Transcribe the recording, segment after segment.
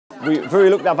We're very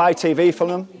lucky to have ITV film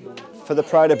them for the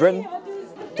Pride of Britain.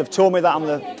 They've told me that I'm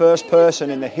the first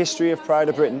person in the history of Pride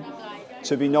of Britain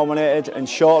to be nominated and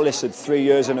shortlisted 3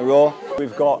 years in a row.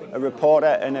 We've got a reporter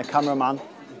and a cameraman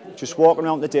just walking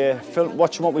around the day,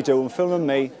 watching what we do and filming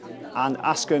me and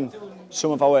asking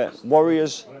some of our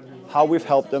warriors how we've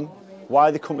helped them, why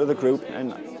they come to the group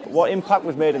and what impact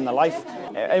we've made in their life.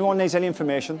 Anyone needs any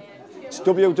information, it's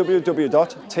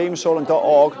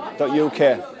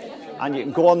www.teamsolan.org.uk and you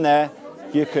can go on there,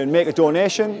 you can make a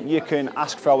donation, you can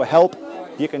ask for our help,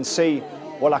 you can see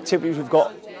what activities we've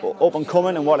got up and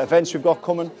coming and what events we've got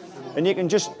coming, and you can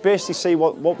just basically see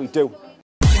what we do.